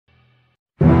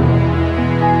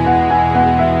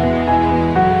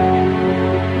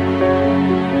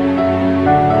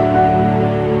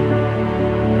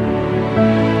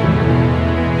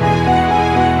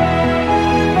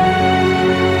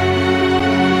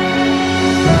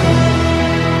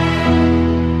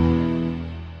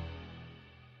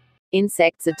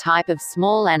Insects, a type of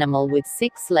small animal with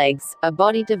 6 legs, a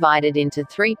body divided into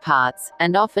 3 parts,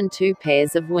 and often 2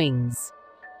 pairs of wings.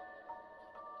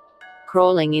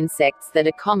 Crawling insects that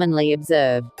are commonly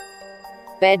observed.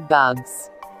 Bed bugs.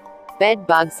 Bed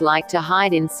bugs like to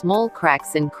hide in small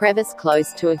cracks and crevices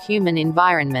close to a human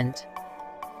environment.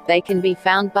 They can be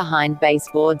found behind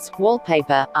baseboards,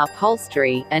 wallpaper,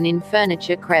 upholstery, and in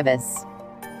furniture crevices.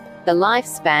 The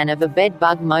lifespan of a bed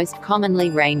bug most commonly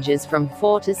ranges from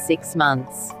 4 to 6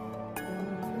 months.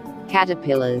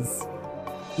 Caterpillars.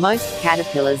 Most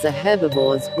caterpillars are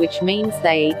herbivores, which means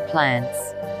they eat plants.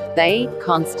 They eat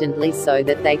constantly so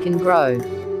that they can grow.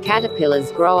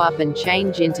 Caterpillars grow up and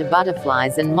change into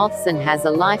butterflies and moths and has a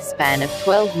lifespan of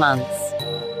 12 months.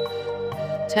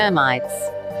 Termites.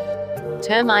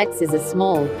 Termites is a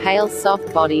small, pale,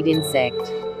 soft-bodied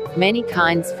insect. Many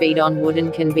kinds feed on wood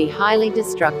and can be highly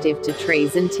destructive to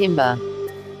trees and timber.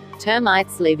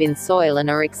 Termites live in soil and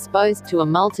are exposed to a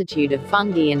multitude of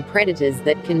fungi and predators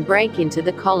that can break into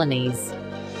the colonies.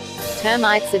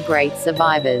 Termites are great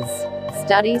survivors.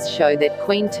 Studies show that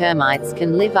queen termites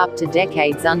can live up to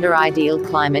decades under ideal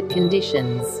climate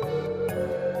conditions.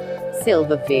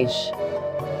 Silverfish.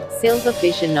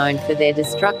 Silverfish are known for their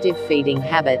destructive feeding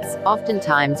habits,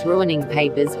 oftentimes ruining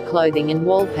papers, clothing and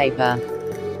wallpaper.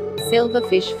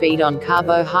 Silverfish feed on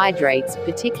carbohydrates,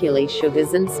 particularly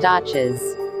sugars and starches.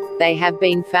 They have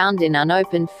been found in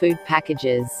unopened food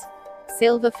packages.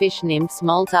 Silverfish nymphs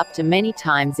molt up to many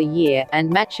times a year, and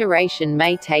maturation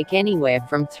may take anywhere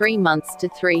from 3 months to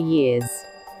 3 years.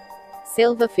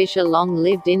 Silverfish are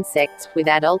long-lived insects, with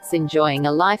adults enjoying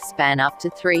a lifespan up to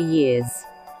 3 years.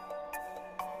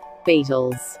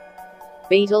 Beetles.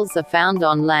 Beetles are found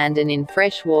on land and in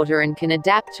fresh water and can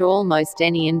adapt to almost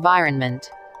any environment.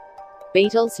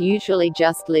 Beetles usually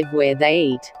just live where they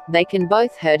eat. They can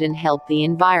both hurt and help the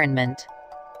environment.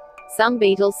 Some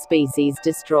beetle species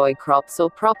destroy crops or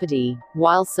property,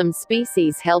 while some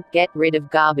species help get rid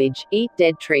of garbage, eat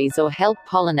dead trees or help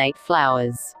pollinate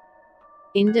flowers.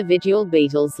 Individual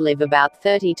beetles live about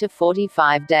 30 to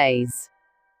 45 days.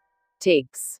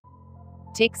 Ticks.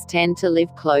 Ticks tend to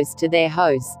live close to their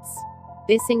hosts.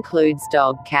 This includes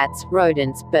dogs, cats,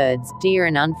 rodents, birds, deer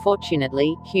and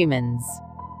unfortunately, humans.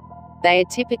 They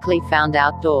are typically found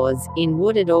outdoors, in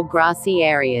wooded or grassy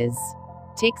areas.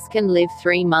 Ticks can live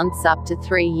 3 months up to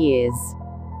 3 years.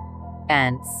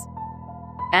 Ants.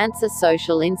 Ants are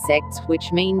social insects,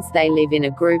 which means they live in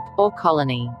a group, or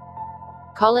colony.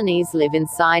 Colonies live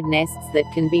inside nests that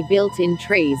can be built in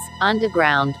trees,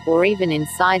 underground, or even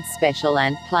inside special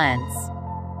ant plants.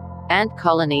 Ant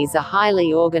colonies are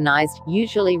highly organized,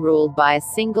 usually ruled by a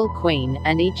single queen,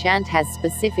 and each ant has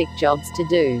specific jobs to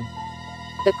do.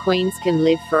 The queens can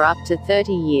live for up to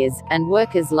 30 years, and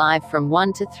workers live from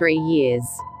 1 to 3 years.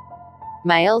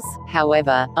 Males,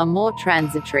 however, are more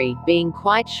transitory, being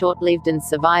quite short-lived and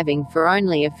surviving for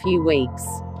only a few weeks.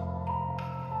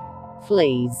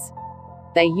 Fleas.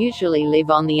 They usually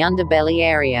live on the underbelly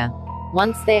area.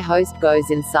 Once their host goes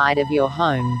inside of your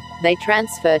home, they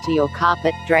transfer to your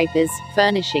carpet, drapers,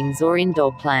 furnishings or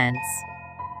indoor plants.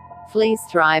 Fleas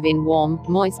thrive in warm,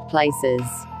 moist places.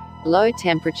 Low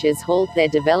temperatures halt their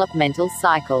developmental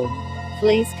cycle.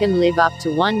 Fleas can live up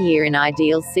to 1 year in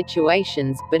ideal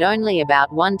situations, but only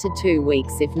about 1 to 2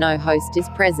 weeks if no host is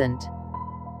present.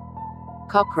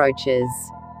 Cockroaches.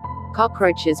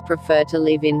 Cockroaches prefer to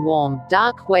live in warm,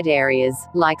 dark, wet areas,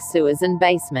 like sewers and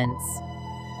basements.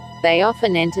 They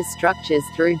often enter structures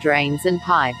through drains and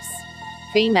pipes.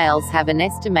 Females have an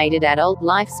estimated adult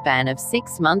lifespan of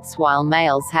 6 months while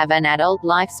males have an adult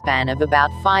lifespan of about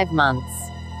 5 months.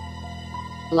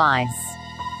 Lice.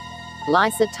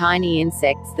 Lice are tiny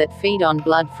insects that feed on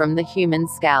blood from the human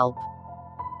scalp.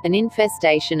 An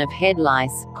infestation of head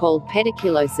lice, called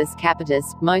pediculosis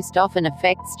capitis, most often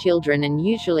affects children and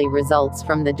usually results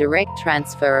from the direct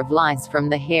transfer of lice from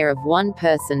the hair of one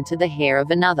person to the hair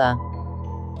of another.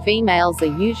 Females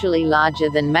are usually larger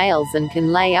than males and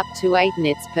can lay up to 8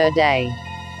 nits per day.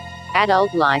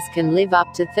 Adult lice can live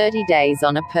up to 30 days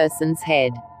on a person's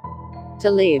head. To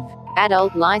live,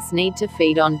 adult lice need to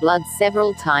feed on blood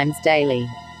several times daily.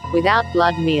 Without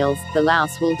blood meals, the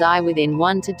louse will die within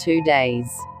 1 to 2 days.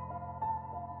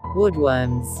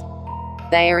 Woodworms.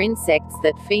 They are insects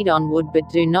that feed on wood but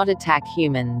do not attack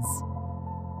humans.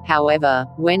 However,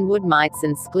 when wood mites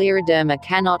and scleroderma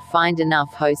cannot find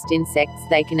enough host insects,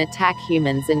 they can attack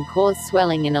humans and cause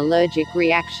swelling and allergic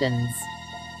reactions.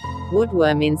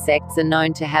 Woodworm insects are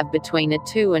known to have between a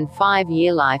 2 and 5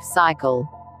 year life cycle.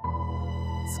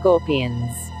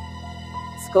 Scorpions.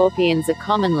 Scorpions are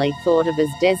commonly thought of as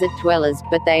desert dwellers,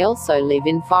 but they also live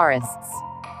in forests.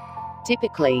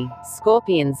 Typically,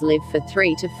 scorpions live for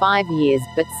 3 to 5 years,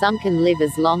 but some can live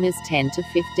as long as 10 to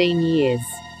 15 years.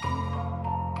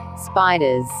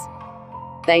 Spiders.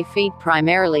 They feed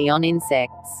primarily on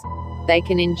insects. They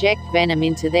can inject venom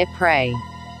into their prey.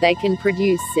 They can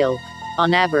produce silk.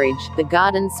 On average, the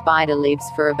garden spider lives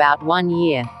for about 1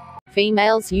 year.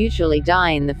 Females usually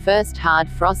die in the first hard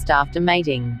frost after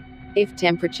mating. If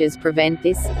temperatures prevent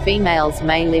this, females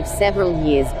may live several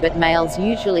years, but males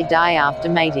usually die after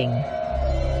mating.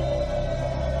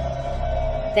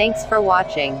 Thanks for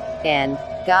watching, and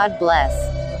God bless.